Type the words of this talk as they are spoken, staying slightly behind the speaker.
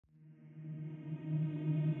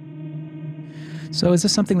So is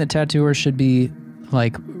this something that tattooers should be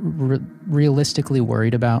like realistically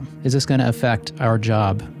worried about? Is this going to affect our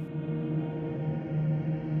job?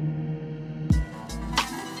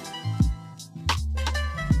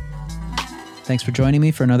 Thanks for joining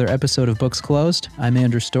me for another episode of Books Closed. I'm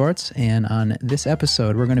Andrew Stortz, and on this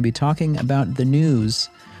episode, we're going to be talking about the news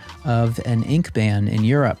of an ink ban in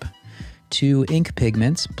Europe. 2 ink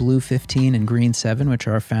pigments, blue 15 and green 7, which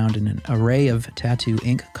are found in an array of tattoo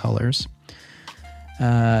ink colors,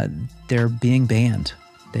 they're being banned.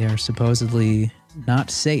 They are supposedly not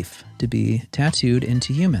safe to be tattooed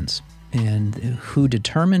into humans. And who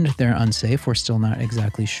determined they're unsafe, we're still not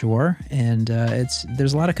exactly sure. And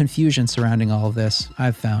there's a lot of confusion surrounding all of this,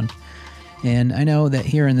 I've found. And I know that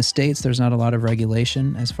here in the States, there's not a lot of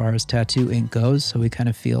regulation as far as tattoo ink goes, so we kind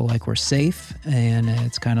of feel like we're safe, and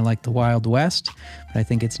it's kind of like the Wild West. But I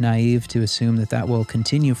think it's naive to assume that that will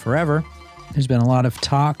continue forever. There's been a lot of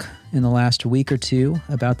talk in the last week or two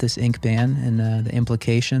about this ink ban and the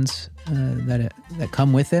implications that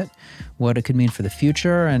come with it, what it could mean for the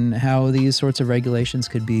future, and how these sorts of regulations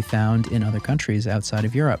could be found in other countries outside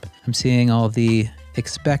of Europe. I'm seeing all of the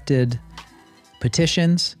expected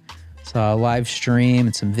petitions. Saw a live stream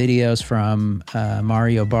and some videos from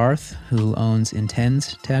Mario Barth, who owns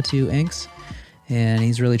Intense Tattoo Inks. And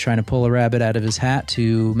he's really trying to pull a rabbit out of his hat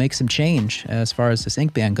to make some change as far as this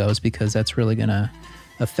ink ban goes, because that's really going to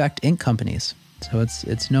affect ink companies. So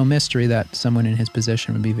it's no mystery that someone in his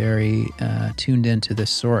position would be very tuned into this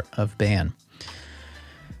sort of ban.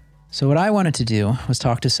 So what I wanted to do was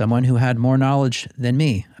talk to someone who had more knowledge than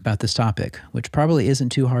me about this topic, which probably isn't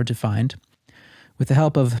too hard to find. With the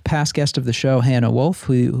help of past guest of the show, Hannah Wolf,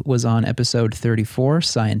 who was on episode 34,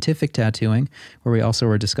 Scientific Tattooing, where we also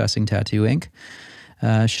were discussing tattoo ink,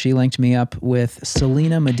 she linked me up with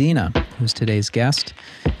Selina Medina, who's today's guest.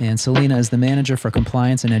 And Selina is the manager for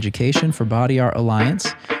compliance and education for Body Art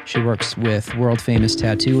Alliance. She works with world-famous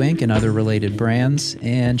tattoo ink and other related brands,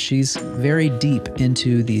 and she's very deep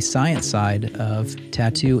into the science side of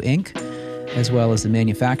tattoo ink, as well as the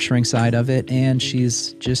manufacturing side of it, and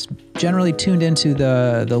she's just generally tuned into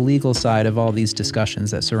the legal side of all these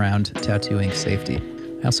discussions that surround tattoo ink safety.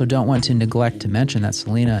 I also don't want to neglect to mention that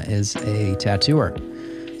Selina is a tattooer,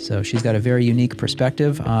 so she's got a very unique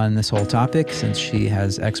perspective on this whole topic, since she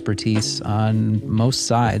has expertise on most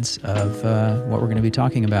sides of what we're going to be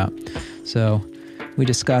talking about. So we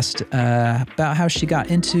discussed about how she got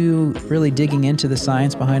into really digging into the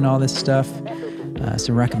science behind all this stuff,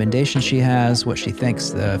 some recommendations she has, what she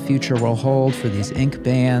thinks the future will hold for these ink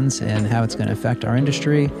bans, and how it's going to affect our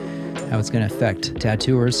industry, how it's going to affect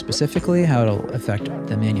tattooers specifically, how it'll affect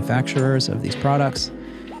the manufacturers of these products,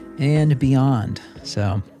 and beyond.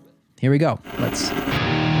 So here we go. But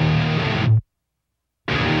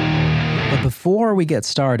before we get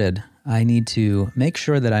started, I need to make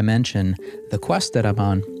sure that I mention the quest that I'm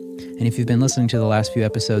on. And if you've been listening to the last few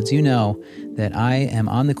episodes, you know that I am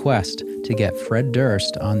on the quest to get Fred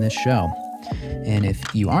Durst on this show. And if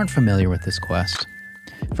you aren't familiar with this quest,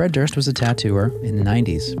 Fred Durst was a tattooer in the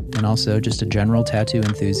 90s, and also just a general tattoo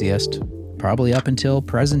enthusiast, probably up until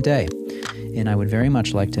present day. And I would very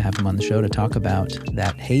much like to have him on the show to talk about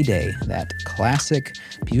that heyday, that classic,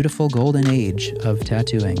 beautiful golden age of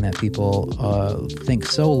tattooing that people think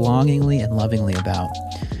so longingly and lovingly about.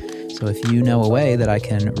 So if you know a way that I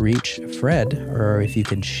can reach Fred, or if you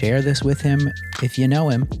can share this with him, if you know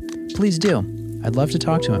him, please do. I'd love to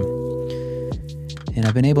talk to him. And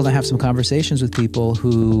I've been able to have some conversations with people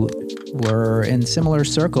who were in similar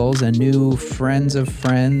circles and knew friends of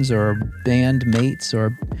friends or band mates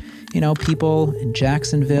or, people in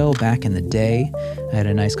Jacksonville back in the day. I had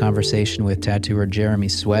a nice conversation with tattooer Jeremy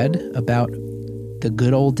Swed about the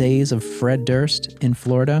good old days of Fred Durst in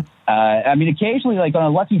Florida. Occasionally, like on a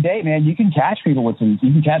lucky day, man, you can catch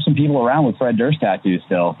some people around with Fred Durst tattoos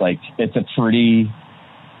still. Like, it's a pretty,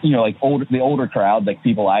 the older crowd, like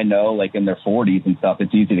people I know, like in their 40s and stuff,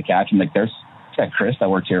 it's easy to catch them. Like, there's Chris that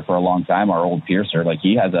worked here for a long time, our old piercer. Like,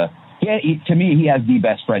 he has the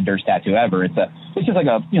best Fred Durst tattoo ever. It's just like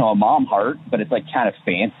a mom heart, but it's like kind of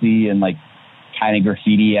fancy and like kind of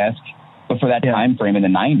graffiti-esque. But for that time frame in the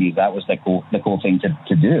 90s, that was the cool thing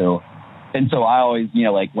to do. And so I always,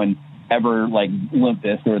 whenever like Limp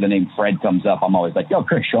Bizkit or the name Fred comes up, I'm always like, yo,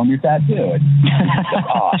 Chris, show him your tattoo. And like,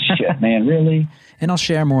 oh, shit, man, really? And I'll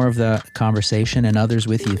share more of the conversation and others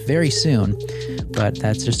with you very soon. But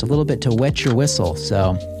that's just a little bit to wet your whistle.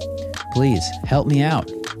 So please help me out.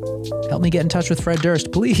 Help me get in touch with Fred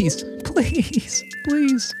Durst. Please, please,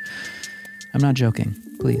 please. I'm not joking.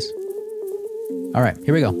 Please. All right,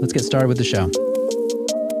 here we go. Let's get started with the show.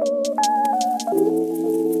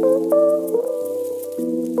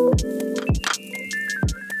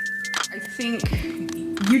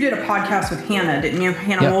 did a podcast with Hannah, didn't you?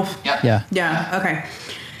 Hannah Yep. Wolf? Yep. Yeah. Yeah, okay.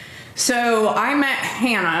 So I met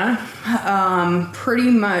Hannah pretty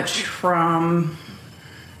much from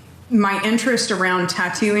my interest around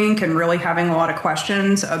tattoo ink and really having a lot of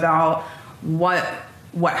questions about what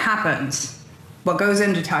happens, what goes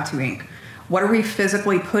into tattoo ink, what are we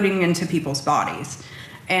physically putting into people's bodies.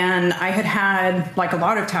 And I had, like a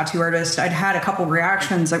lot of tattoo artists, I'd had a couple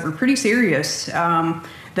reactions that were pretty serious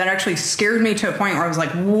that actually scared me to a point where I was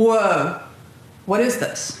like, whoa, what is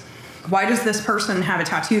this? Why does this person have a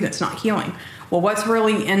tattoo that's not healing? Well, what's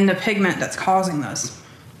really in the pigment that's causing this?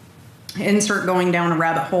 Insert going down a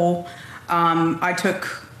rabbit hole. I took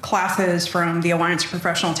classes from the Alliance of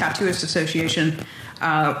Professional Tattooists Association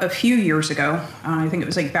a few years ago. I think it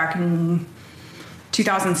was like back in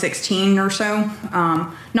 2016 or so.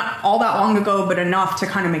 Not all that long ago, but enough to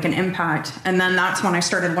kind of make an impact. And then that's when I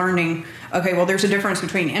started learning, okay, well, there's a difference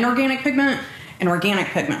between inorganic pigment and organic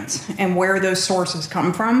pigments and where those sources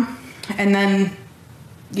come from. And then,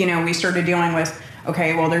 you know, we started dealing with,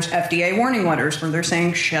 okay, well, there's FDA warning letters where they're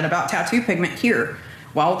saying shit about tattoo pigment here.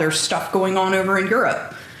 Well, there's stuff going on over in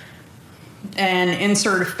Europe. And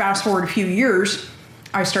fast forward a few years,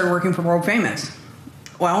 I started working for World Famous.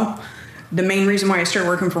 Well, the main reason why I started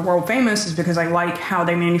working for World Famous is because I like how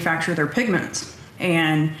they manufacture their pigments.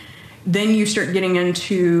 And then you start getting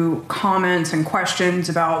into comments and questions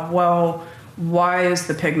about, well, why is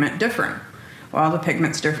the pigment different? Well, the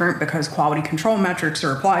pigment's different because quality control metrics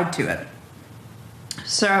are applied to it.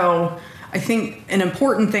 So I think an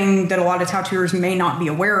important thing that a lot of tattooers may not be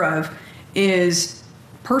aware of is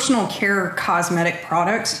personal care cosmetic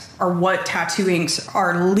products are what tattoo inks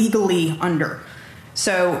are legally under.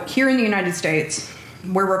 So here in the United States,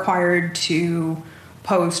 we're required to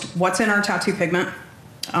post what's in our tattoo pigment.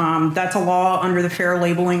 That's a law under the Fair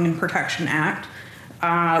Labeling and Protection Act.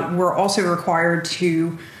 We're also required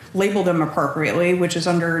to label them appropriately, which is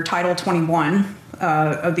under Title 21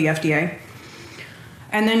 of the FDA.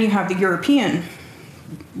 And then you have the European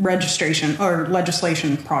registration or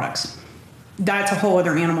legislation products. That's a whole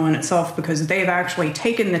other animal in itself because they've actually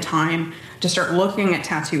taken the time to start looking at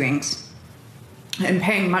tattoo inks and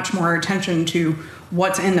paying much more attention to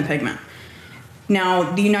what's in the pigment. Now,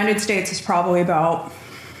 the United States is probably about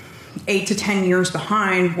 8 to 10 years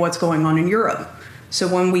behind what's going on in Europe.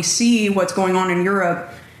 So when we see what's going on in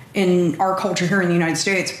Europe in our culture here in the United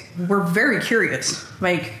States, we're very curious.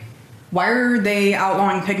 Like, why are they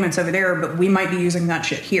outlawing pigments over there, but we might be using that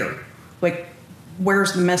shit here? Like,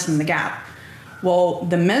 where's the miss and the gap? Well,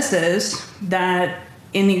 the miss is that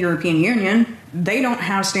in the European Union, they don't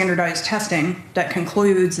have standardized testing that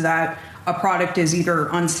concludes that a product is either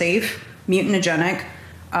unsafe, mutagenic,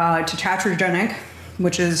 teratogenic,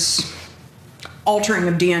 which is altering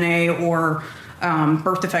of DNA or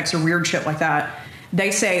birth defects or weird shit like that.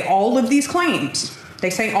 They say all of these claims. They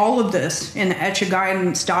say all of this in the ECHA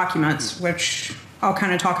guidance documents, which I'll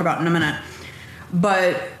kind of talk about in a minute.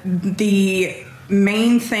 But the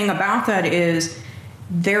main thing about that is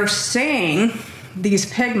they're saying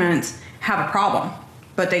these pigments have a problem,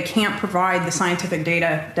 but they can't provide the scientific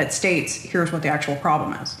data that states here's what the actual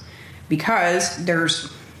problem is. Because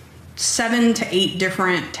there's 7 to 8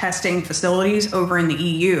 different testing facilities over in the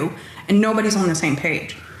EU, and nobody's on the same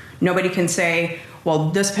page. Nobody can say, well,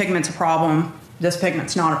 this pigment's a problem, this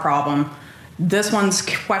pigment's not a problem, this one's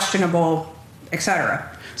questionable,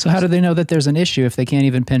 etc. So how do they know that there's an issue if they can't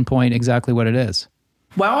even pinpoint exactly what it is?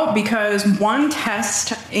 Well, because one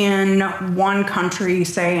test in one country,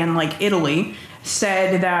 say in like Italy,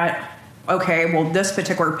 said that, okay, well, this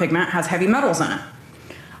particular pigment has heavy metals in it.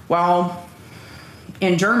 Well,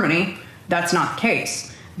 in Germany, that's not the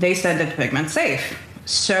case. They said that the pigment's safe.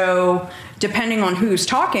 So depending on who's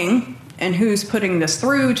talking and who's putting this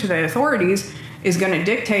through to the authorities is going to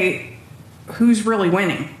dictate who's really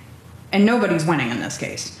winning. And nobody's winning in this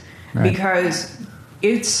case. Right. Because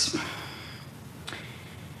it's...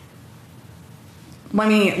 Let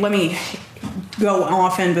me go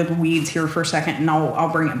off into the weeds here for a second, and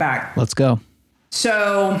I'll bring it back. Let's go.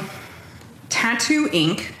 So, tattoo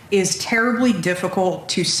ink is terribly difficult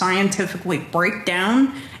to scientifically break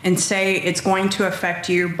down and say it's going to affect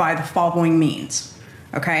you by the following means.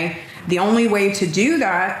 Okay? The only way to do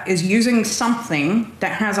that is using something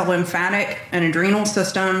that has a lymphatic and adrenal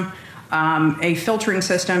system, a filtering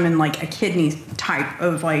system, and like a kidney type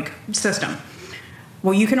of like system.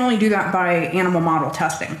 Well, you can only do that by animal model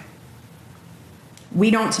testing. We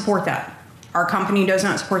don't support that. Our company does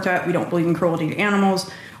not support that. We don't believe in cruelty to animals.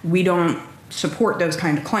 We don't support those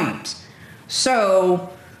kind of claims.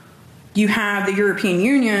 So you have the European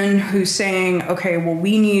Union who's saying, okay, well,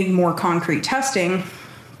 we need more concrete testing.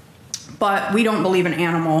 but we don't believe in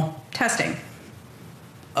animal testing.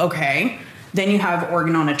 Okay, then you have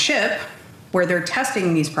organ on a chip where they're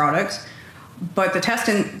testing these products, but the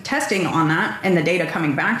testing on that and the data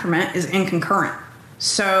coming back from it is inconcurrent.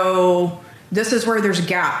 So this is where there's a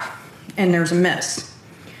gap and there's a miss.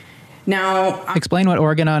 Now, explain what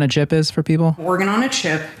organ on a chip is for people. Organ on a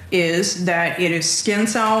chip is that it is skin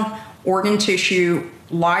cell, organ tissue,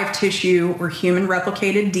 live tissue, or human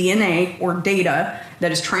replicated DNA or data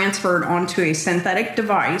that is transferred onto a synthetic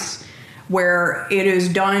device where it is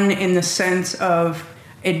done in the sense of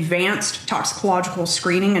advanced toxicological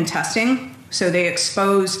screening and testing. So they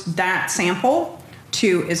expose that sample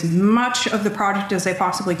to as much of the product as they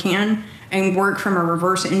possibly can and work from a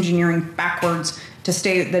reverse engineering backwards to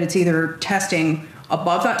state that it's either testing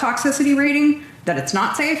above that toxicity rating, that it's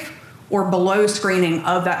not safe, or below screening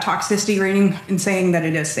of that toxicity rating and saying that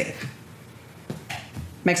it is safe.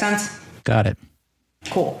 Make sense? Got it.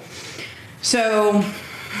 Cool. So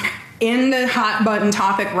in the hot button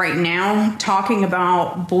topic right now, talking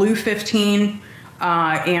about blue 15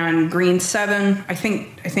 and green 7, I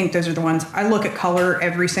think those are the ones. I look at color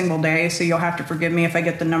every single day, so you'll have to forgive me if I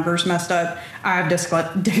get the numbers messed up. I have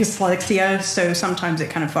dyslexia, so sometimes it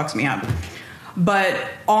kind of fucks me up. But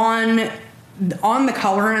on the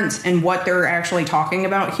colorants and what they're actually talking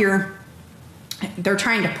about here, they're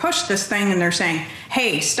trying to push this thing and they're saying,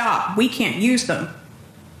 hey, stop, we can't use them.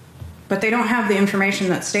 But they don't have the information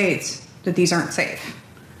that states that these aren't safe.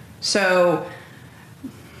 So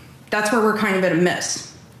that's where we're kind of at a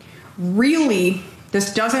miss. Really,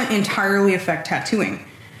 this doesn't entirely affect tattooing.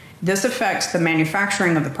 This affects the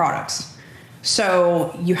manufacturing of the products.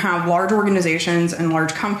 So you have large organizations and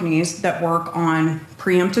large companies that work on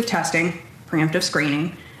preemptive testing, preemptive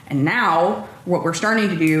screening, and now what we're starting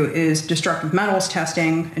to do is destructive metals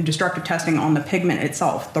testing and destructive testing on the pigment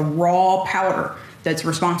itself, the raw powder that's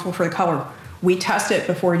responsible for the color. We test it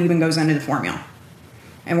before it even goes into the formula.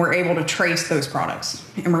 And we're able to trace those products.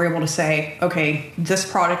 And we're able to say, okay, this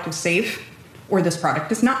product is safe or this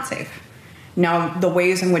product is not safe. Now, the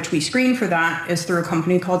ways in which we screen for that is through a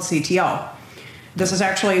company called CTL. This is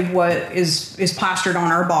actually what is plastered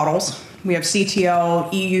on our bottles. We have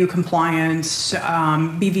CTL, EU compliance,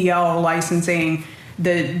 BVL licensing,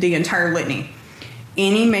 the entire litany.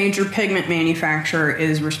 Any major pigment manufacturer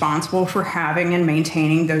is responsible for having and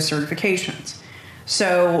maintaining those certifications.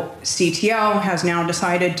 So CTL has now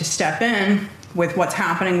decided to step in with what's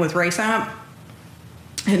happening with RACEAP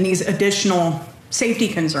and these additional safety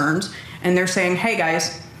concerns. And they're saying, hey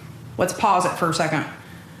guys, let's pause it for a second.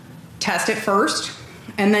 Test it first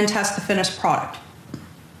and then test the finished product.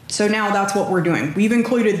 So now that's what we're doing. We've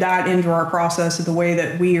included that into our process of the way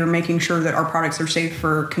that we are making sure that our products are safe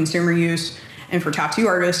for consumer use and for tattoo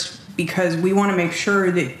artists, because we want to make sure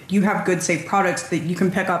that you have good, safe products that you can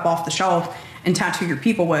pick up off the shelf and tattoo your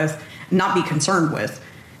people with, and not be concerned with.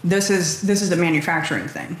 This is a manufacturing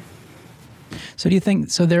thing. So do you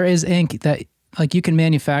think, so there is ink that, like, you can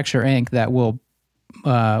manufacture ink that will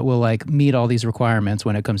like meet all these requirements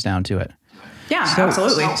when it comes down to it? Yeah,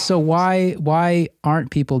 absolutely. So why aren't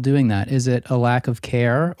people doing that? Is it a lack of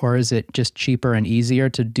care, or is it just cheaper and easier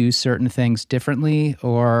to do certain things differently?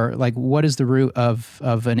 Or like, what is the root of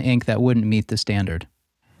an ink that wouldn't meet the standard?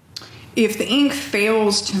 If the ink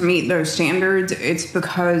fails to meet those standards, it's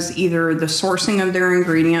because either the sourcing of their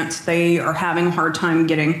ingredients, they are having a hard time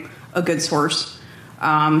getting a good source.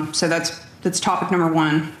 So that's topic number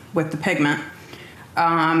one with the pigment.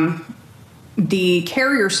 The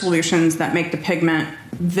carrier solutions that make the pigment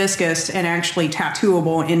viscous and actually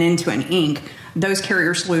tattooable and into an ink, those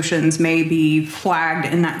carrier solutions may be flagged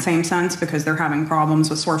in that same sense because they're having problems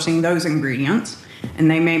with sourcing those ingredients,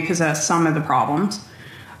 and they may possess some of the problems.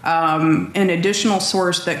 An additional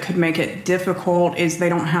source that could make it difficult is they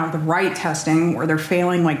don't have the right testing, or they're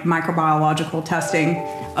failing like microbiological testing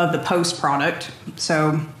of the post product.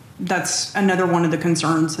 So that's another one of the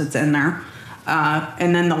concerns that's in there.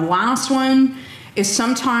 And then the last one is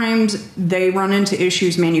sometimes they run into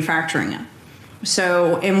issues manufacturing it.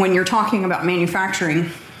 So, and when you're talking about manufacturing,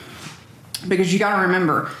 because you got to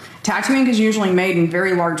remember, tattoo ink is usually made in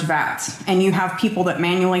very large vats, and you have people that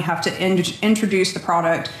manually have to introduce the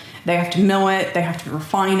product. They have to mill it, they have to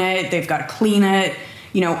refine it, they've got to clean it,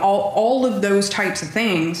 you know, all of those types of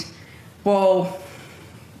things. Well,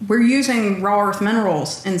 we're using raw earth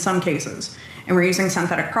minerals in some cases, and we're using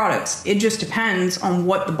synthetic products. It just depends on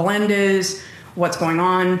what the blend is, what's going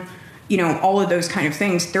on, you know, all of those kind of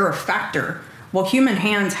things. They're a factor. Well, human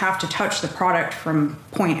hands have to touch the product from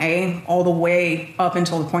point A all the way up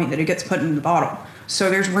until the point that it gets put in the bottle. So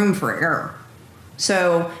there's room for error.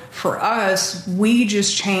 So for us, we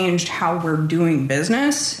just changed how we're doing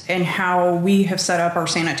business and how we have set up our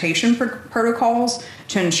sanitation protocols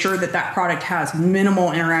to ensure that that product has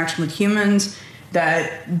minimal interaction with humans,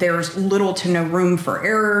 that there's little to no room for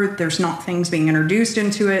error, there's not things being introduced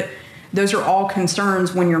into it. Those are all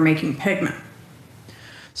concerns when you're making pigment.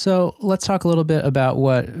 So let's talk a little bit about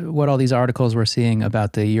what all these articles we're seeing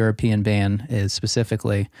about the European ban is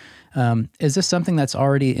specifically. Is this something that's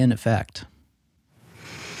already in effect?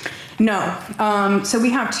 No. So we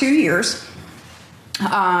have 2 years.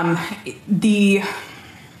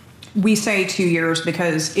 We say 2 years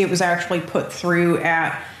because it was actually put through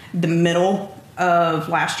at the middle of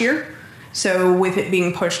last year. So with it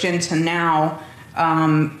being pushed into now,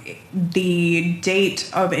 the date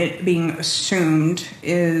of it being assumed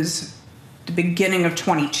is the beginning of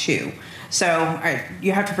 22. So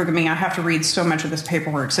you have to forgive me. I have to read so much of this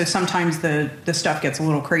paperwork. So sometimes the stuff gets a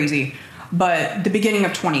little crazy. But the beginning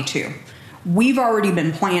of 22, we've already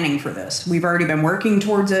been planning for this. We've already been working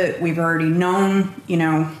towards it. We've already known,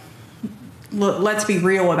 let's be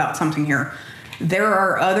real about something here. There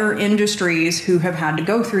are other industries who have had to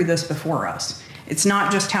go through this before us. It's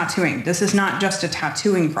not just tattooing. This is not just a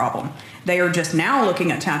tattooing problem. They are just now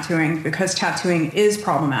looking at tattooing because tattooing is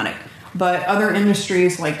problematic. But other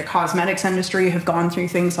industries like the cosmetics industry have gone through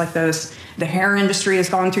things like this. The hair industry has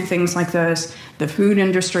gone through things like this. The food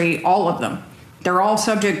industry, all of them. They're all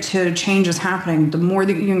subject to changes happening. The more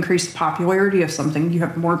that you increase the popularity of something, you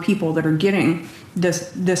have more people that are getting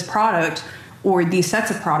this product or these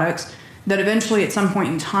sets of products that eventually at some point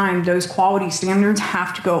in time, those quality standards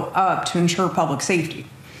have to go up to ensure public safety.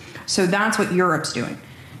 So that's what Europe's doing.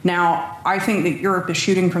 Now, I think that Europe is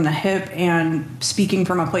shooting from the hip and speaking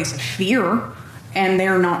from a place of fear, and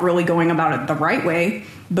they're not really going about it the right way.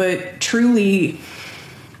 But truly,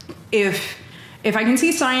 if I can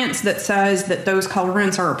see science that says that those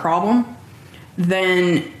colorants are a problem,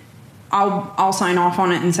 then I'll sign off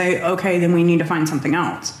on it and say, okay, then we need to find something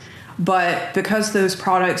else. But because those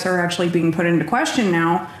products are actually being put into question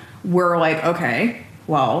now, we're like, okay,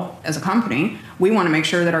 well, as a company, we want to make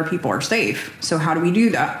sure that our people are safe. So how do we do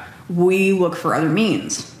that? We look for other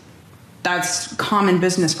means. That's common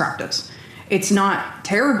business practice. It's not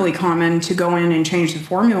terribly common to go in and change the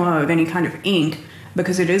formula of any kind of ink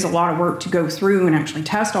because it is a lot of work to go through and actually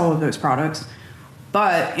test all of those products.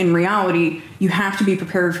 But in reality, you have to be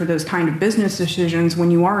prepared for those kind of business decisions when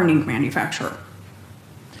you are an ink manufacturer.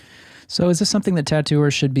 So is this something that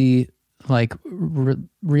tattooers should be like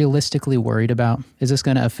realistically worried about? Is this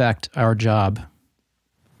going to affect our job?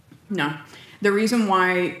 No. The reason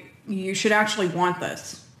why you should actually want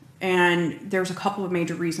this, and there's a couple of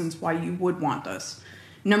major reasons why you would want this.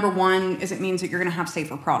 Number one is it means that you're going to have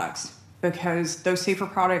safer products because those safer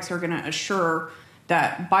products are going to assure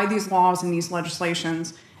that by these laws and these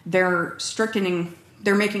legislations, they're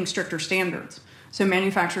making stricter standards. So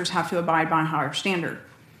manufacturers have to abide by a higher standard.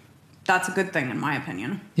 That's a good thing, in my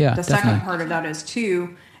opinion. Yeah, the definitely. second part of that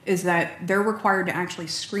is that they're required to actually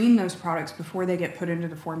screen those products before they get put into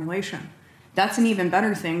the formulation. That's an even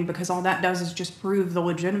better thing because all that does is just prove the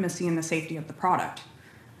legitimacy and the safety of the product.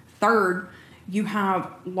 Third, you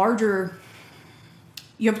have larger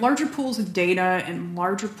pools of data and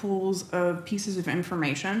larger pools of pieces of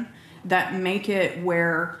information that make it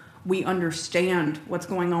where we understand what's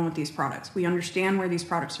going on with these products. We understand where these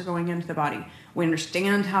products are going into the body. We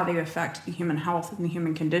understand how they affect the human health and the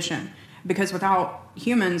human condition. Because without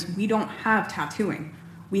humans, we don't have tattooing.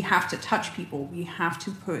 We have to touch people. We have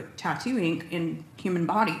to put tattoo ink in human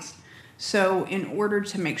bodies. So in order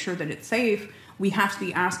to make sure that it's safe, we have to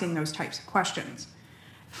be asking those types of questions.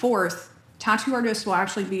 Fourth, tattoo artists will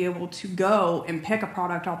actually be able to go and pick a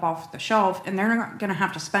product up off the shelf, and they're not going to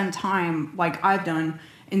have to spend time like I've done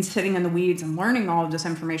in sitting in the weeds and learning all of this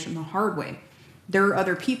information the hard way. There are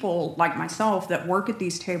other people like myself that work at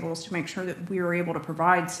these tables to make sure that we are able to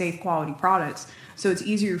provide safe quality products so it's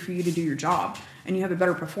easier for you to do your job and you have a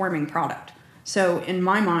better performing product. So in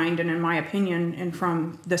my mind and in my opinion and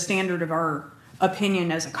from the standard of our opinion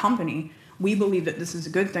as a company, we believe that this is a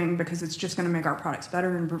good thing because it's just going to make our products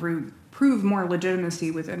better and prove more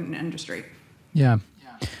legitimacy within an industry. Yeah.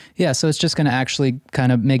 Yeah, so it's just going to actually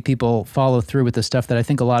kind of make people follow through with the stuff that I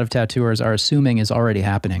think a lot of tattooers are assuming is already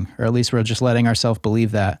happening, or at least we're just letting ourselves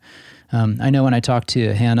believe that. I know when I talked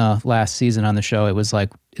to Hannah last season on the show, it was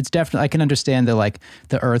like, it's definitely, I can understand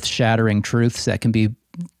the earth-shattering truths that can be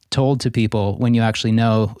told to people when you actually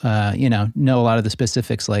know a lot of the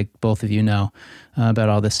specifics like both of you know about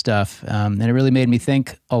all this stuff. And it really made me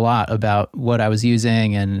think a lot about what I was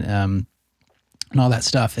using and and all that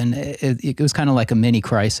stuff. And it was kind of like a mini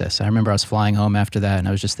crisis. I remember I was flying home after that, and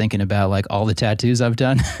I was just thinking about like all the tattoos I've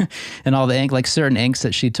done and all the ink, like certain inks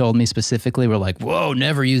that she told me specifically were like, whoa,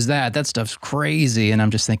 never use that. That stuff's crazy. And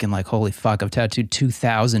I'm just thinking like, holy fuck, I've tattooed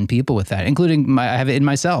 2,000 people with that, including I have it in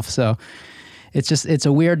myself. So it's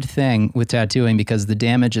a weird thing with tattooing because the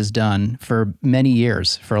damage is done for many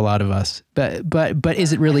years for a lot of us. But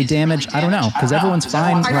is it really damage? I don't know, because everyone's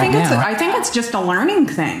fine right now. I think it's just a learning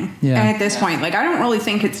thing at this point. Like, I don't really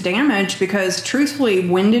think it's damage because, truthfully,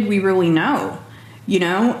 when did we really know? You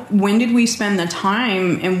know, when did we spend the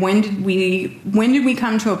time, and when did we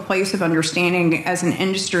come to a place of understanding as an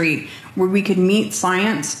industry where we could meet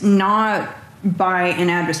science not by an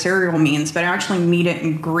adversarial means, but actually meet it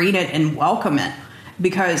and greet it and welcome it?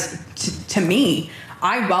 Because to me,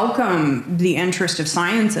 I welcome the interest of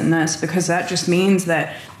science in this, because that just means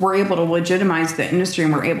that we're able to legitimize the industry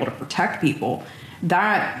and we're able to protect people.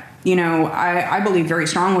 That, you know, I believe very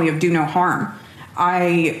strongly of do no harm.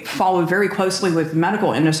 I follow very closely with the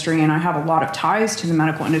medical industry, and I have a lot of ties to the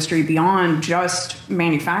medical industry beyond just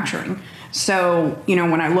manufacturing. So, you know,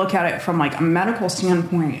 when I look at it from like a medical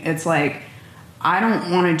standpoint, it's like, I don't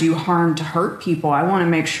want to do harm to hurt people. I want to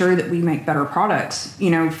make sure that we make better products. You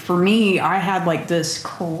know, for me, I had like this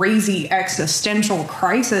crazy existential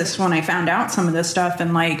crisis when I found out some of this stuff,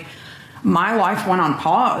 and like my life went on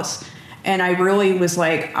pause. And I really was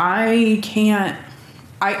like, I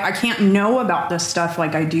can't know about this stuff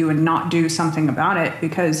like I do and not do something about it,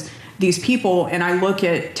 because these people, and I look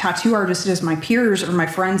at tattoo artists as my peers or my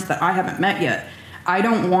friends that I haven't met yet. I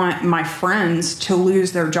don't want my friends to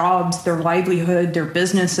lose their jobs, their livelihood, their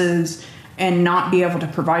businesses, and not be able to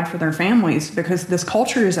provide for their families, because this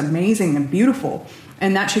culture is amazing and beautiful,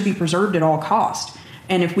 and that should be preserved at all costs.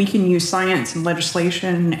 And if we can use science and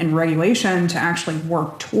legislation and regulation to actually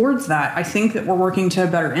work towards that, I think that we're working to a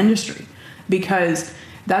better industry, because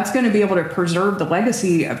that's going to be able to preserve the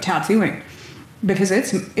legacy of tattooing, because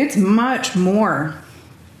it's much more.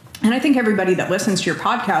 And I think everybody that listens to your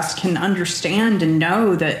podcast can understand and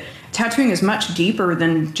know that tattooing is much deeper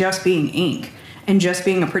than just being ink and just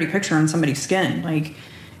being a pretty picture on somebody's skin. Like,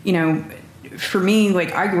 you know, for me,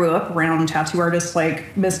 like, I grew up around tattoo artists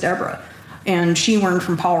like Miss Deborah, and she learned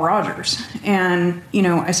from Paul Rogers. And, you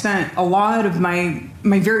know, I spent a lot of my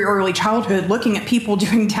very early childhood looking at people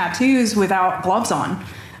doing tattoos without gloves on.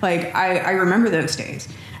 Like, I remember those days.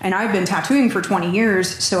 And I've been tattooing for 20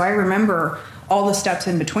 years, so I remember all the steps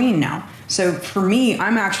in between now. So for me,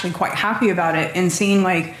 I'm actually quite happy about it, and seeing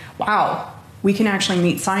like, wow, we can actually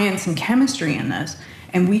meet science and chemistry in this,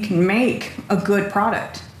 and we can make a good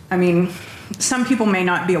product. I mean, some people may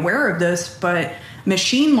not be aware of this, but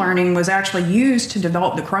machine learning was actually used to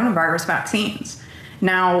develop the coronavirus vaccines.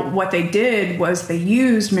 Now, what they did was they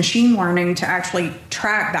used machine learning to actually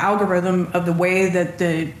track the algorithm of the way that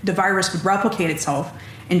the virus would replicate itself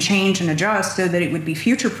and change and adjust so that it would be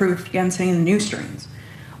future-proofed against any of the new strains.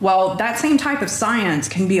 Well, that same type of science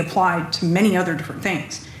can be applied to many other different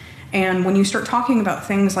things. And when you start talking about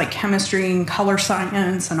things like chemistry and color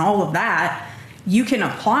science and all of that, you can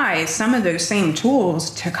apply some of those same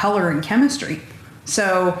tools to color and chemistry.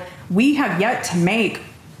 So we have yet to make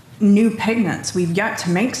new pigments. We've yet to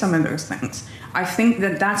make some of those things. I think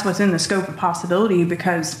that that's within the scope of possibility,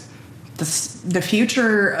 because the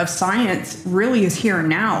future of science really is here and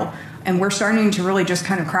now, and we're starting to really just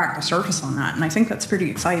kind of crack the surface on that, and I think that's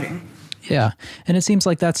pretty exciting. Yeah, and it seems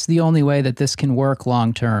like that's the only way that this can work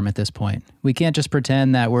long term at this point. We can't just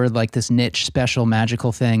pretend that we're like this niche, special,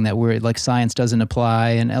 magical thing that we're like science doesn't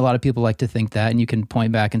apply, and a lot of people like to think that, and you can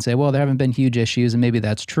point back and say, well, there haven't been huge issues, and maybe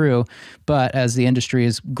that's true, but as the industry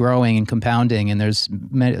is growing and compounding, and there's,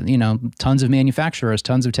 you know, tons of manufacturers,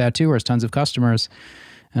 tons of tattooers, tons of customers,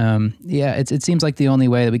 it seems like the only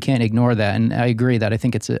way that we can't ignore that. And I agree that I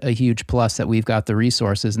think it's a huge plus that we've got the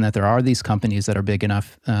resources, and that there are these companies that are big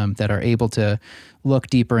enough that are able to look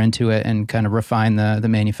deeper into it and kind of refine the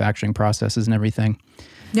manufacturing processes and everything.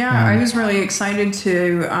 Yeah, I was really excited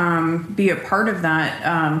to be a part of that.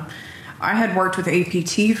 I had worked with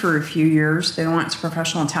APT for a few years, the Alliance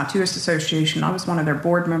Professional Tattooist Association. I was one of their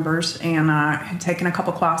board members, and had taken a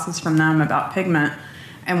couple classes from them about pigment.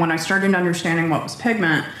 And when I started understanding what was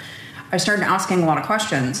pigment, I started asking a lot of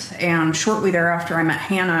questions. And shortly thereafter, I met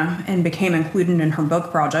Hannah and became included in her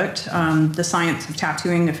book project, The Science of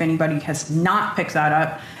Tattooing. If anybody has not picked that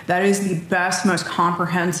up, that is the best, most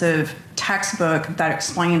comprehensive textbook that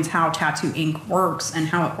explains how tattoo ink works and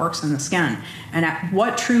how it works in the skin, and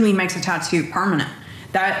what truly makes a tattoo permanent.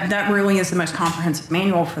 That really is the most comprehensive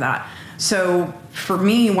manual for that. So for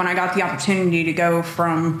me, when I got the opportunity to go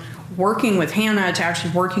from working with Hannah to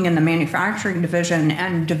actually working in the manufacturing division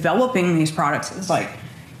and developing these products is like,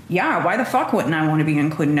 yeah, why the fuck wouldn't I want to be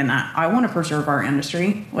included in that? I want to preserve our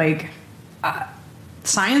industry. Like,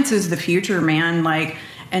 science is the future, man. Like,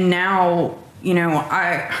 and now, you know,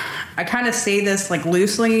 I kind of say this like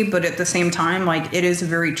loosely, but at the same time, like, it is a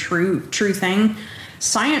very true thing.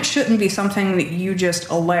 Science shouldn't be something that you just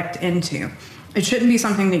elect into. It shouldn't be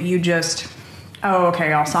something that you just, oh,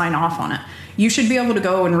 okay, I'll sign off on it. You should be able to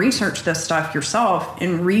go and research this stuff yourself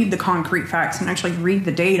and read the concrete facts and actually read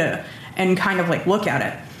the data and kind of like look at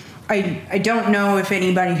it. I don't know if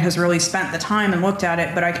anybody has really spent the time and looked at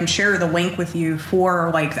it, but I can share the link with you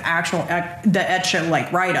for like the actual, the ETCHA like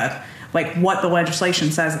write-up, like what the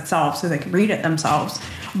legislation says itself so they can read it themselves.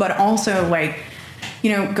 But also like,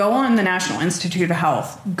 you know, go on the National Institute of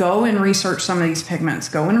Health, go and research some of these pigments,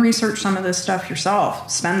 go and research some of this stuff yourself,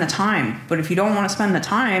 spend the time. But if you don't want to spend the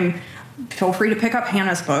time, feel free to pick up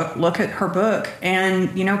Hannah's book, look at her book,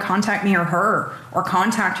 and, you know, contact me or her, or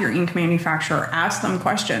contact your ink manufacturer, ask them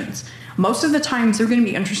questions. Most of the times they're going to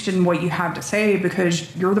be interested in what you have to say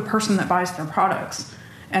because you're the person that buys their products.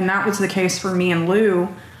 And that was the case for me and Lou.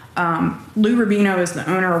 Lou Rubino is the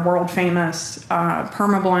owner of world famous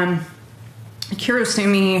Permablend,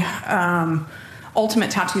 Kurosumi,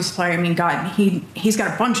 Ultimate Tattoo Supply. I mean, God, he's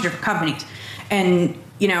got a bunch of different companies. And,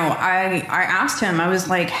 you know, I asked him, I was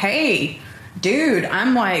like, hey, dude,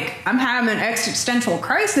 I'm having an existential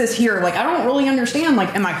crisis here. Like, I don't really understand.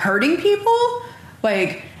 Like, am I hurting people?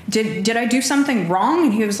 Like, did I do something wrong?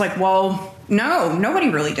 And he was like, well, no, nobody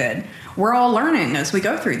really did. We're all learning as we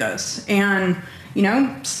go through this. And, you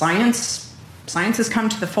know, science has come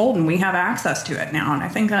to the fold and we have access to it now. And I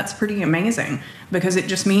think that's pretty amazing because it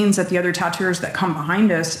just means that the other tattooers that come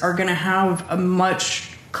behind us are going to have a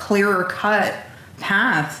much clearer cut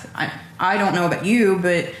path. I don't know about you,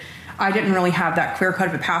 but I didn't really have that clear cut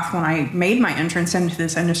of a path when I made my entrance into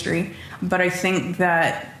this industry. But I think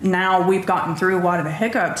that now we've gotten through a lot of the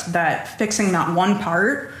hiccups, that fixing that one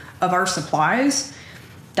part of our supplies,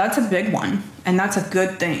 that's a big one. And that's a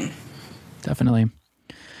good thing. Definitely.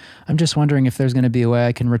 I'm just wondering if there's going to be a way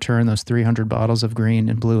I can return those 300 bottles of green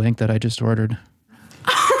and blue ink that I just ordered.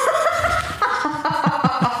 Oh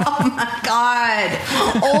my God.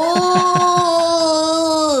 Oh,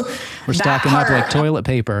 we're stocking up like toilet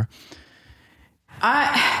paper.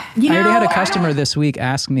 I already had a customer this week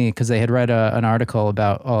ask me, because they had read an article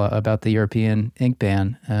about the European ink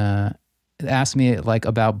ban, asked me like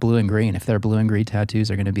about blue and green, if their blue and green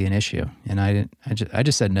tattoos are going to be an issue. And I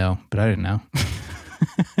just said no, but I didn't know.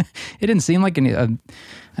 It didn't seem like any, I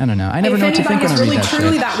don't know. I never know what to think when I read that shit. If anybody's really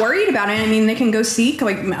truly that worried about it, I mean, they can go seek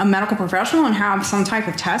like a medical professional and have some type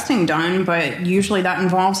of testing done, but usually that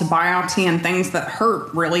involves a biopsy and things that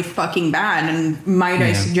hurt really fucking bad. And might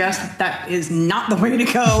I suggest that is not the way to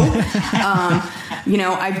go. You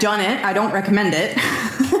know, I've done it. I don't recommend it.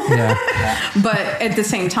 But at the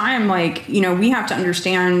same time, like, you know, we have to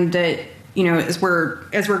understand that, you know, as we're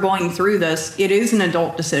going through this, it is an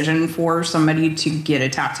adult decision for somebody to get a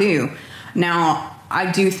tattoo. Now, I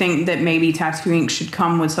do think that maybe tattoo ink should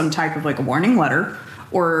come with some type of like a warning letter,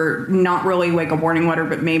 or not really like a warning letter,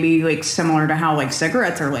 but maybe like similar to how like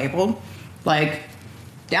cigarettes are labeled. Like,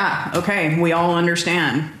 yeah, okay, we all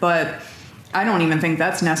understand, but I don't even think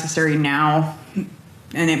that's necessary now,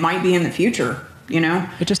 and it might be in the future. You know,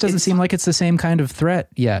 it just doesn't seem like it's the same kind of threat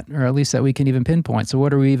yet, or at least that we can even pinpoint. So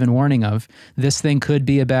what are we even warning of? This thing could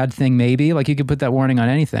be a bad thing, maybe. Like, you could put that warning on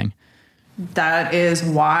anything. That is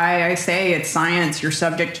why I say it's science. You're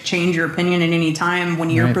subject to change your opinion at any time when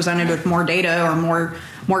you're presented with more data or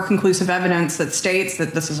more conclusive evidence that states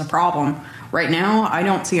that this is a problem. Right now, I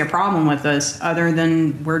don't see a problem with this, other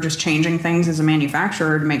than we're just changing things as a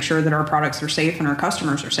manufacturer to make sure that our products are safe and our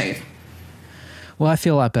customers are safe. Well, I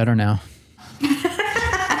feel a lot better now.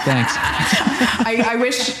 Thanks.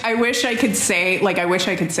 I wish I could say like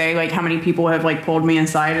how many people have like pulled me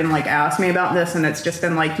aside and like asked me about this, and it's just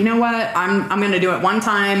been like, you know what, I'm going to do it one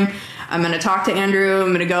time. I'm going to talk to Andrew. I'm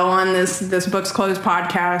going to go on this Books Closed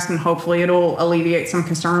podcast, and hopefully it'll alleviate some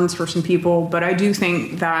concerns for some people. But I do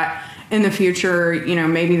think that in the future, you know,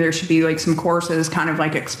 maybe there should be like some courses kind of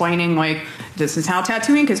like explaining like, this is how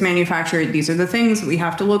tattoo ink is manufactured. These are the things we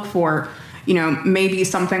have to look for. You know, maybe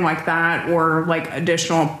something like that, or like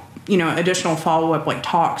additional follow-up like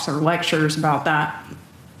talks or lectures about that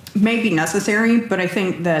may be necessary. But I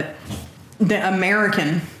think that the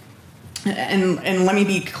American, and let me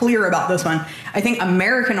be clear about this one, I think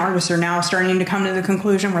American artists are now starting to come to the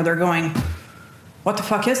conclusion where they're going, what the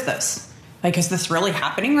fuck is this? Like, is this really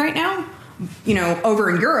happening right now? You know, over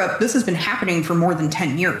in Europe, this has been happening for more than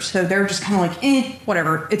 10 years. So they're just kind of like,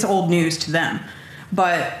 whatever. It's old news to them.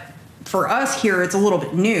 But for us here, it's a little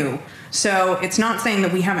bit new. So it's not saying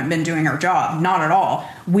that we haven't been doing our job, not at all.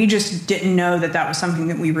 We just didn't know that that was something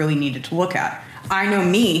that we really needed to look at. I know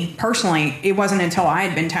me personally, it wasn't until I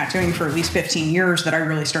had been tattooing for at least 15 years that I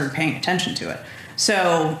really started paying attention to it.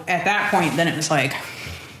 So at that point, then it was like,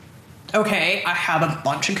 okay, I have a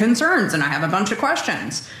bunch of concerns and I have a bunch of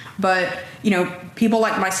questions. But, you know, people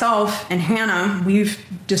like myself and Hannah, we've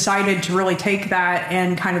decided to really take that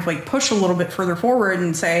and kind of like push a little bit further forward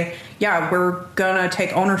and say, yeah, we're going to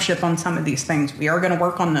take ownership on some of these things. We are going to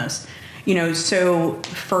work on this. You know, so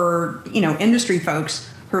for, you know, industry folks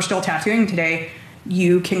who are still tattooing today,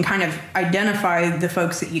 you can kind of identify the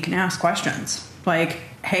folks that you can ask questions. Like,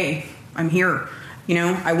 hey, I'm here. You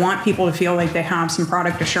know, I want people to feel like they have some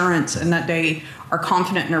product assurance and that they are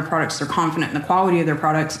confident in their products, they're confident in the quality of their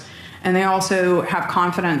products, and they also have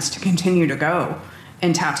confidence to continue to go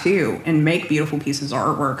and tattoo and make beautiful pieces of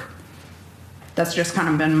artwork. That's just kind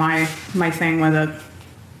of been my thing with it.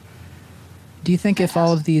 Do you think if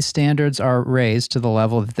all of these standards are raised to the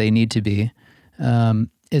level that they need to be,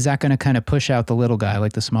 is that going to kind of push out the little guy,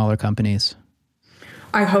 like the smaller companies?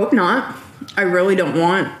 I hope not. I really don't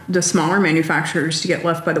want the smaller manufacturers to get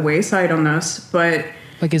left by the wayside on this, but...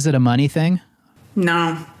 Like, is it a money thing?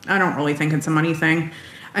 No, I don't really think it's a money thing.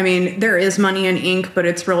 I mean, there is money in ink, but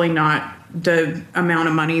it's really not the amount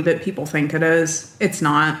of money that people think it is. It's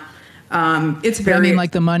not. It's very... I mean,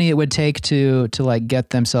 like the money it would take to like get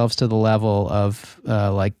themselves to the level of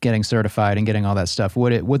like getting certified and getting all that stuff.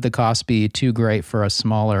 Would the cost be too great for a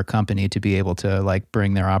smaller company to be able to like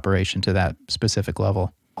bring their operation to that specific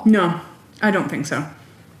level? No, I don't think so.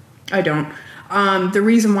 I don't. The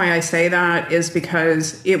reason why I say that is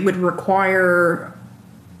because it would require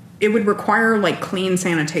like clean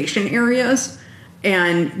sanitation areas,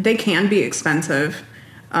 and they can be expensive.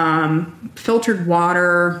 Filtered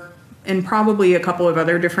water, and probably a couple of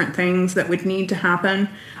other different things that would need to happen.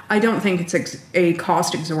 I don't think it's a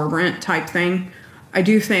cost exorbitant type thing. I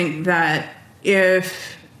do think that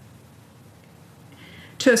if,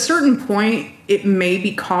 to a certain point, it may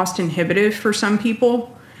be cost inhibitive for some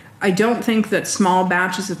people. I don't think that small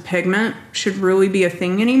batches of pigment should really be a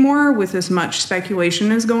thing anymore with as much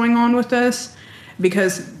speculation as going on with this,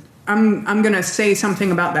 because I'm going to say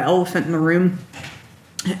something about the elephant in the room.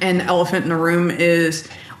 And the elephant in the room is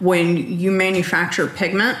when you manufacture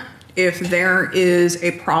pigment, if there is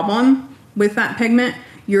a problem with that pigment,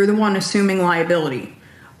 you're the one assuming liability.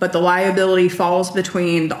 But the liability falls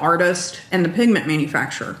between the artist and the pigment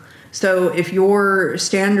manufacturer. So if your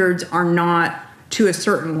standards are not to a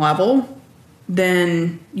certain level,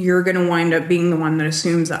 then you're going to wind up being the one that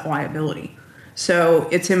assumes that liability. So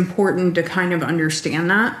it's important to kind of understand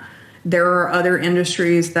that. There are other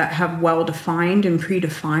industries that have well-defined and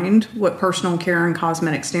predefined what personal care and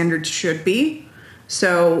cosmetic standards should be.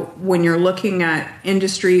 So when you're looking at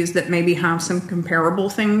industries that maybe have some comparable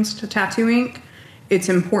things to Tattoo Ink, it's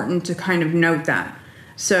important to kind of note that.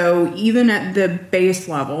 So even at the base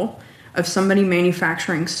level of somebody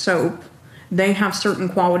manufacturing soap, they have certain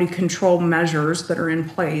quality control measures that are in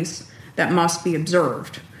place that must be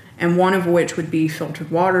observed. And one of which would be filtered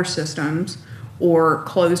water systems, or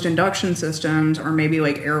closed induction systems, or maybe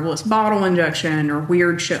like airless bottle injection or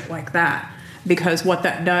weird shit like that. Because what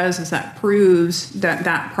that does is that proves that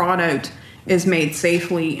that product is made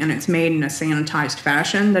safely and it's made in a sanitized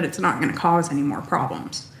fashion, that it's not going to cause any more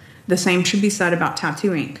problems. The same should be said about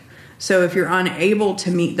Tattoo Ink. So if you're unable to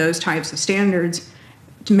meet those types of standards,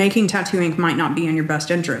 making Tattoo Ink might not be in your best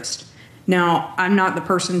interest. Now, I'm not the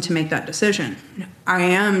person to make that decision. I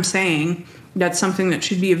am saying that's something that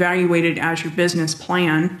should be evaluated as your business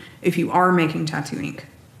plan if you are making Tattoo Ink.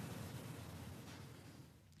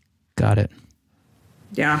 Got it.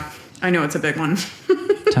 Yeah, I know it's a big one.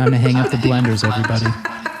 Time to hang up the blenders, everybody.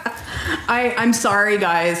 I'm sorry,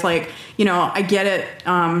 guys. Like, you know, I get it.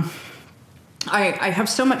 I have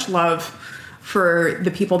so much love for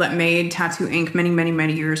the people that made Tattoo Ink many, many,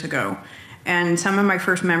 many years ago. And some of my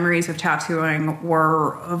first memories of tattooing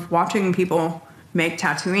were of watching people make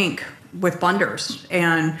Tattoo Ink with blenders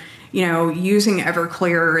and, you know, using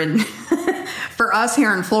Everclear. And for us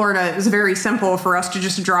here in Florida, it was very simple for us to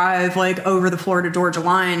just drive like over the Florida-Georgia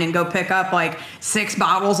line and go pick up like 6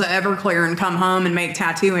 bottles of Everclear and come home and make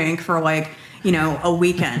Tattoo Ink for like, you know, a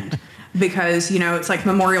weekend. Because, you know, it's like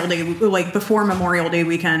Memorial Day, like before Memorial Day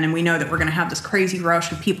weekend, and we know that we're going to have this crazy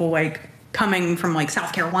rush of people like coming from like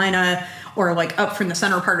South Carolina or like up from the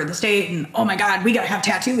center part of the state, and oh my God, we got to have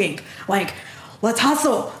Tattoo Ink. Like, let's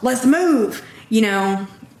hustle, let's move, you know.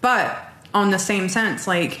 But on the same sense,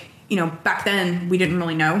 like, you know, back then we didn't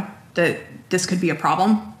really know that this could be a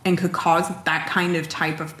problem. and could cause that kind of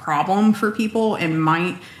type of problem for people and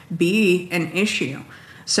might be an issue.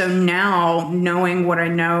 So now, knowing what I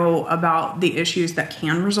know about the issues that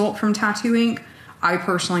can result from tattoo ink, I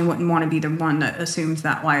personally wouldn't want to be the one that assumes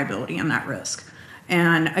that liability and that risk.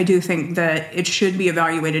 And I do think that it should be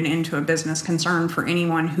evaluated into a business concern for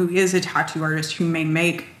anyone who is a tattoo artist who may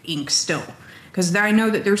make ink still. Because I know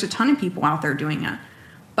that there's a ton of people out there doing it.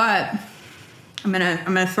 But I'm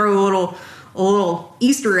gonna throw a little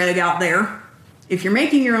Easter egg out there. If you're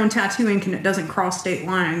making your own tattoo ink and it doesn't cross state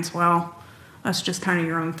lines, well, that's just kind of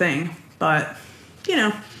your own thing. But, you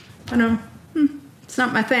know, it's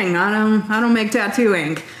not my thing. I don't make tattoo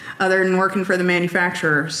ink other than working for the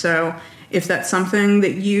manufacturer. So if that's something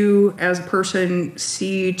that you as a person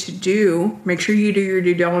see to do, make sure you do your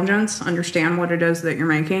due diligence, understand what it is that you're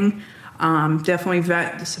making. Definitely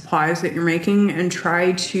vet the supplies that you're making and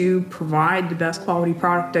try to provide the best quality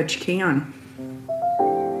product that you can.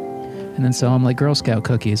 And then sell them like Girl Scout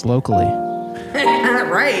cookies locally.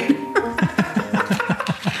 Right.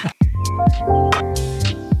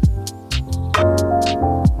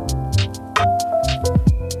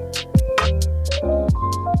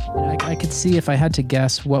 I could see, if I had to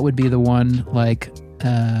guess, what would be the one like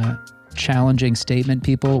challenging statement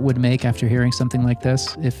people would make after hearing something like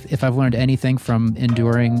this. If I've learned anything from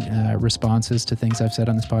enduring responses to things I've said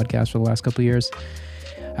on this podcast for the last couple of years,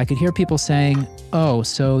 I could hear people saying, "Oh,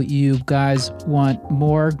 so you guys want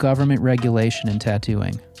more government regulation in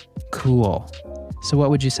tattooing? Cool." So what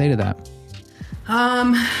would you say to that?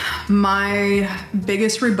 My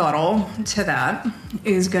biggest rebuttal to that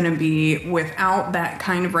is going to be, without that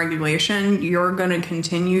kind of regulation, you're going to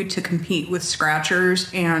continue to compete with scratchers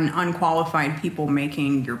and unqualified people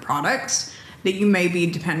making your products that you may be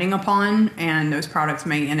depending upon, and those products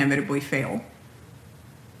may inevitably fail.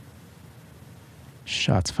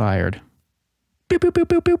 Shots fired. Pew, pew, pew,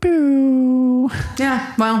 pew, pew, pew.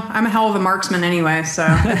 Yeah, well, I'm a hell of a marksman anyway, so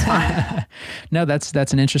it's fine. No, that's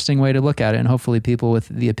an interesting way to look at it, and hopefully people with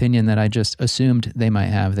the opinion that I just assumed they might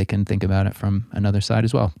have, they can think about it from another side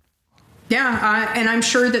as well. Yeah, and I'm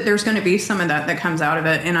sure that there's going to be some of that comes out of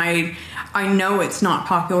it, and I know it's not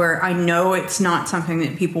popular. I know it's not something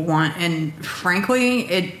that people want, and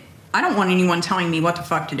frankly, I don't want anyone telling me what the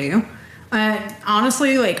fuck to do.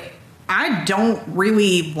 Honestly, like, I don't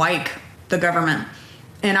really like the government.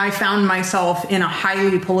 And I found myself in a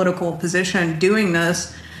highly political position doing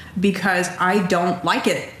this because I don't like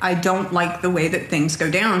it. I don't like the way that things go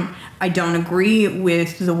down. I don't agree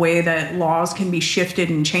with the way that laws can be shifted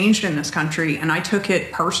and changed in this country. And I took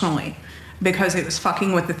it personally because it was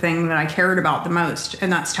fucking with the thing that I cared about the most,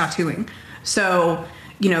 and that's tattooing. So,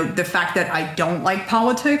 you know, the fact that I don't like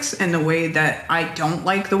politics and the way that I don't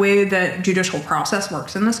like the way that judicial process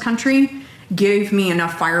works in this country gave me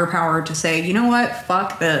enough firepower to say, you know what,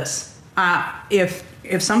 fuck this.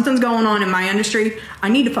 If something's going on in my industry, I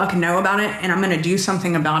need to fucking know about it, and I'm going to do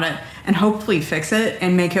something about it and hopefully fix it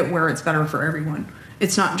and make it where it's better for everyone.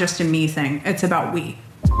 It's not just a me thing. It's about we.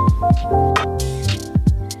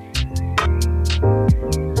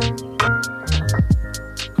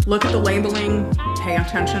 Look at the labeling, pay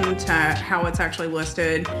attention to how it's actually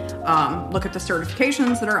listed, look at the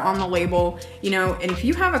certifications that are on the label, you know, and if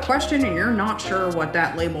you have a question and you're not sure what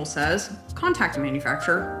that label says, contact the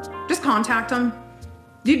manufacturer. Just contact them.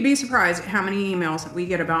 You'd be surprised at how many emails that we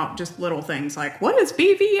get about just little things like, what does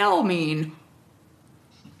BVL mean?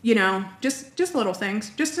 You know, just little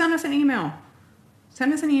things. Just send us an email.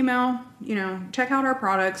 Send us an email, you know, check out our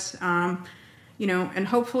products. You know, and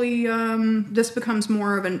hopefully this becomes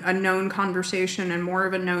more of a known conversation and more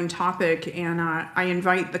of a known topic. And I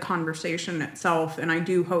invite the conversation itself. And I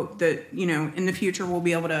do hope that, you know, in the future we'll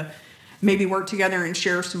be able to maybe work together and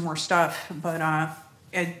share some more stuff. But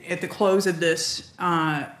at the close of this,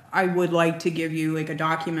 I would like to give you like a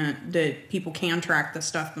document that people can track the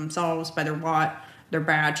stuff themselves by their lot, their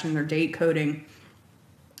batch, and their date coding.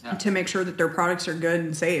 Yeah. To make sure that their products are good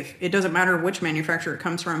and safe. It doesn't matter which manufacturer it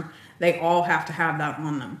comes from. They all have to have that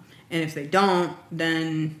on them. And if they don't,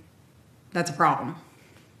 then that's a problem.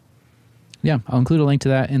 Yeah, I'll include a link to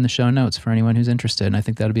that in the show notes for anyone who's interested. And I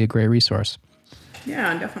think that'll be a great resource.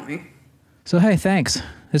 Yeah, definitely. So, hey, thanks.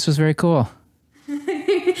 This was very cool.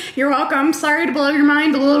 You're welcome. Sorry to blow your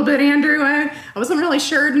mind a little bit, Andrew. I wasn't really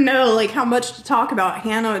sure to know like how much to talk about.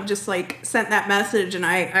 Hannah just like sent that message, and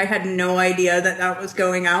I had no idea that was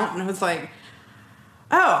going out, and I was like,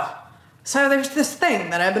 oh, so there's this thing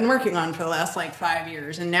that I've been working on for the last like 5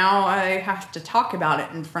 years, and now I have to talk about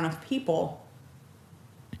it in front of people.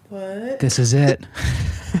 What? This is it.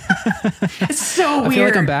 It's so weird. I feel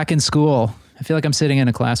like I'm back in school. I feel like I'm sitting in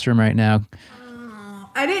a classroom right now.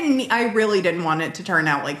 I really didn't want it to turn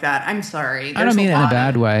out like that. I'm sorry. I don't mean it in a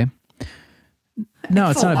bad way. No,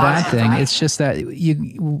 it's not a bad thing. It's just that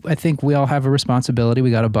I think we all have a responsibility.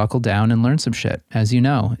 We got to buckle down and learn some shit, as you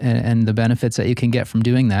know, and the benefits that you can get from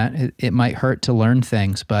doing that. It might hurt to learn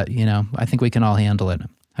things, but I think we can all handle it.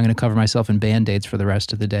 I'm going to cover myself in Band-Aids for the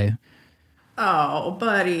rest of the day. Oh,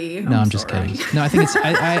 buddy. No, I'm just kidding. No, I think it's,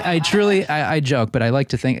 I truly joke, but I like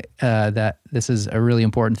to think that this is a really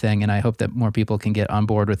important thing, and I hope that more people can get on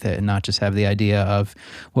board with it and not just have the idea of,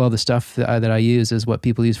 well, the stuff that I use is what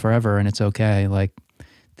people use forever and it's okay. Like,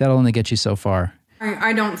 that'll only get you so far.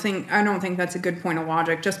 I don't think that's a good point of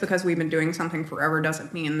logic. Just because we've been doing something forever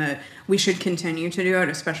doesn't mean that we should continue to do it,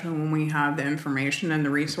 especially when we have the information and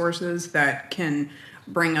the resources that can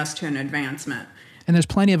bring us to an advancement. And there's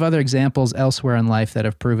plenty of other examples elsewhere in life that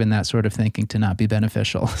have proven that sort of thinking to not be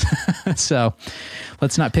beneficial. So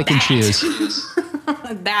let's not pick and choose.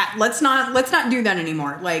 Let's not do that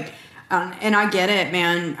anymore. Like, and I get it,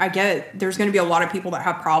 man. I get it. There's going to be a lot of people that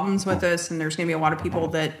have problems with this, and there's going to be a lot of people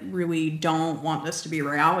that really don't want this to be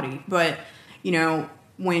reality. But,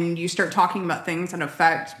 when you start talking about things that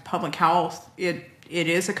affect public health, it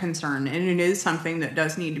is a concern, and it is something that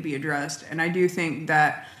does need to be addressed. And I do think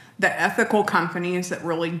that the ethical companies that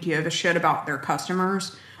really give a shit about their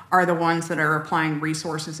customers are the ones that are applying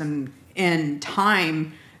resources and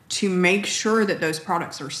time to make sure that those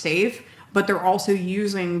products are safe, but they're also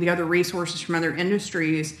using the other resources from other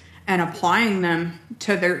industries and applying them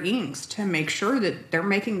to their inks to make sure that they're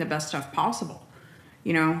making the best stuff possible.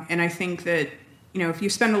 And I think that, if you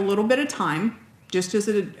spend a little bit of time, just as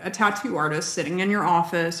a tattoo artist, sitting in your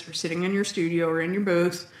office or sitting in your studio or in your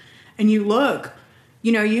booth, and you look,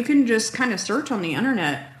 you can just kind of search on the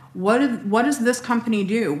internet. What does this company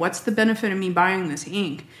do? What's the benefit of me buying this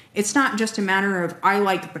ink? It's not just a matter of I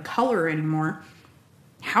like the color anymore.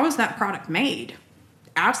 How is that product made?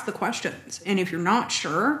 Ask the questions. And if you're not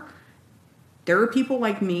sure, there are people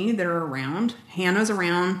like me that are around. Hannah's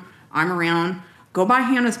around. I'm around. Go buy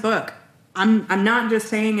Hannah's book. I'm not just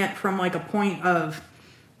saying it from like a point of,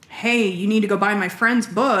 hey, you need to go buy my friend's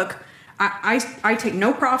book. I take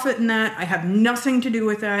no profit in that. I have nothing to do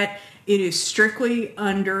with that. It is strictly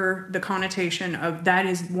under the connotation of that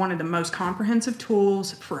is one of the most comprehensive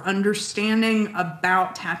tools for understanding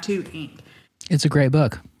about tattoo ink. It's a great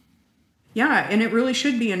book. Yeah, and it really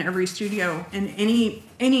should be in every studio. And any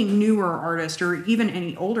newer artist or even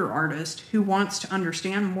any older artist who wants to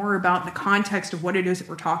understand more about the context of what it is that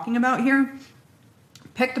we're talking about here,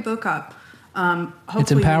 pick the book up.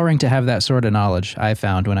 It's empowering to have that sort of knowledge, I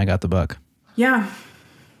found when I got the book. Yeah,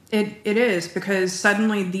 it is, because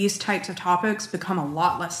suddenly these types of topics become a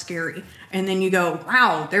lot less scary. And then you go,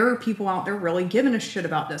 wow, there are people out there really giving a shit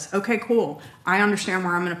about this. Okay, cool. I understand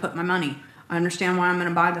where I'm going to put my money. I understand why I'm going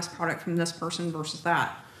to buy this product from this person versus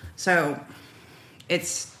that. So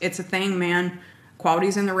it's a thing, man.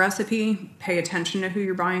 Quality's in the recipe. Pay attention to who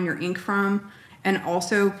you're buying your ink from. And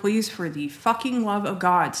also, please, for the fucking love of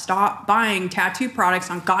God, stop buying tattoo products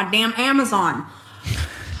on goddamn Amazon.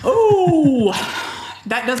 Oh,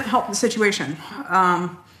 that doesn't help the situation at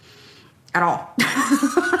all.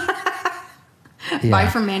 Yeah. Buy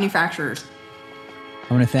from manufacturers.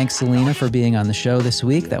 I want to thank Selina for being on the show this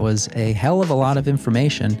week. That was a hell of a lot of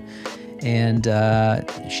information, and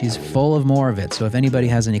she's full of more of it. So if anybody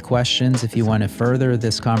has any questions, if you want to further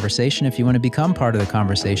this conversation, if you want to become part of the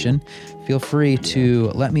conversation, feel free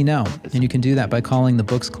to let me know. And you can do that by calling the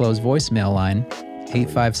Books Closed voicemail line,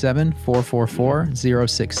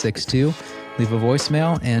 857-444-0662. Leave a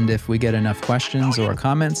voicemail, and if we get enough questions or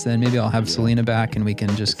comments, then maybe I'll have Selina back and we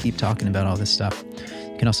can just keep talking about all this stuff.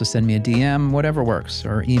 You can also send me a DM, whatever works,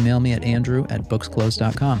 or email me at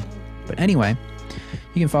andrew@booksclosed.com. But anyway,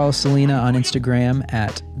 you can follow Selina on Instagram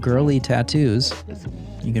at Girly Tattoos.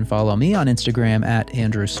 You can follow me on Instagram at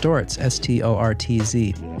Andrew Stortz,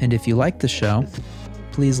 Stortz. And if you like the show,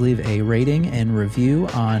 please leave a rating and review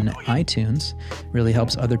on iTunes. It really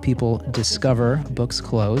helps other people discover Books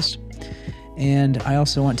Closed. And I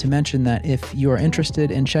also want to mention that if you are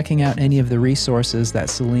interested in checking out any of the resources that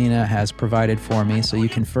Selina has provided for me so you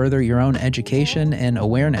can further your own education and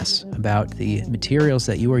awareness about the materials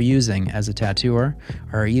that you are using as a tattooer,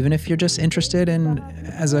 or even if you're just interested in,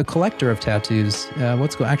 as a collector of tattoos,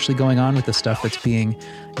 what's actually going on with the stuff that's being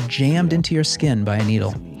jammed into your skin by a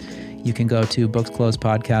needle, you can go to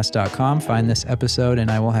booksclosedpodcast.com, find this episode,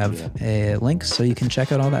 and I will have a link so you can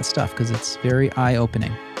check out all that stuff because it's very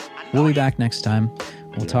eye-opening. We'll be back next time.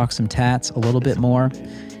 We'll talk some tats a little bit more.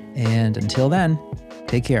 And until then,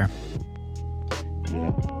 take care.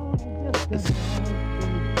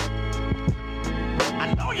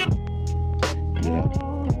 I know you.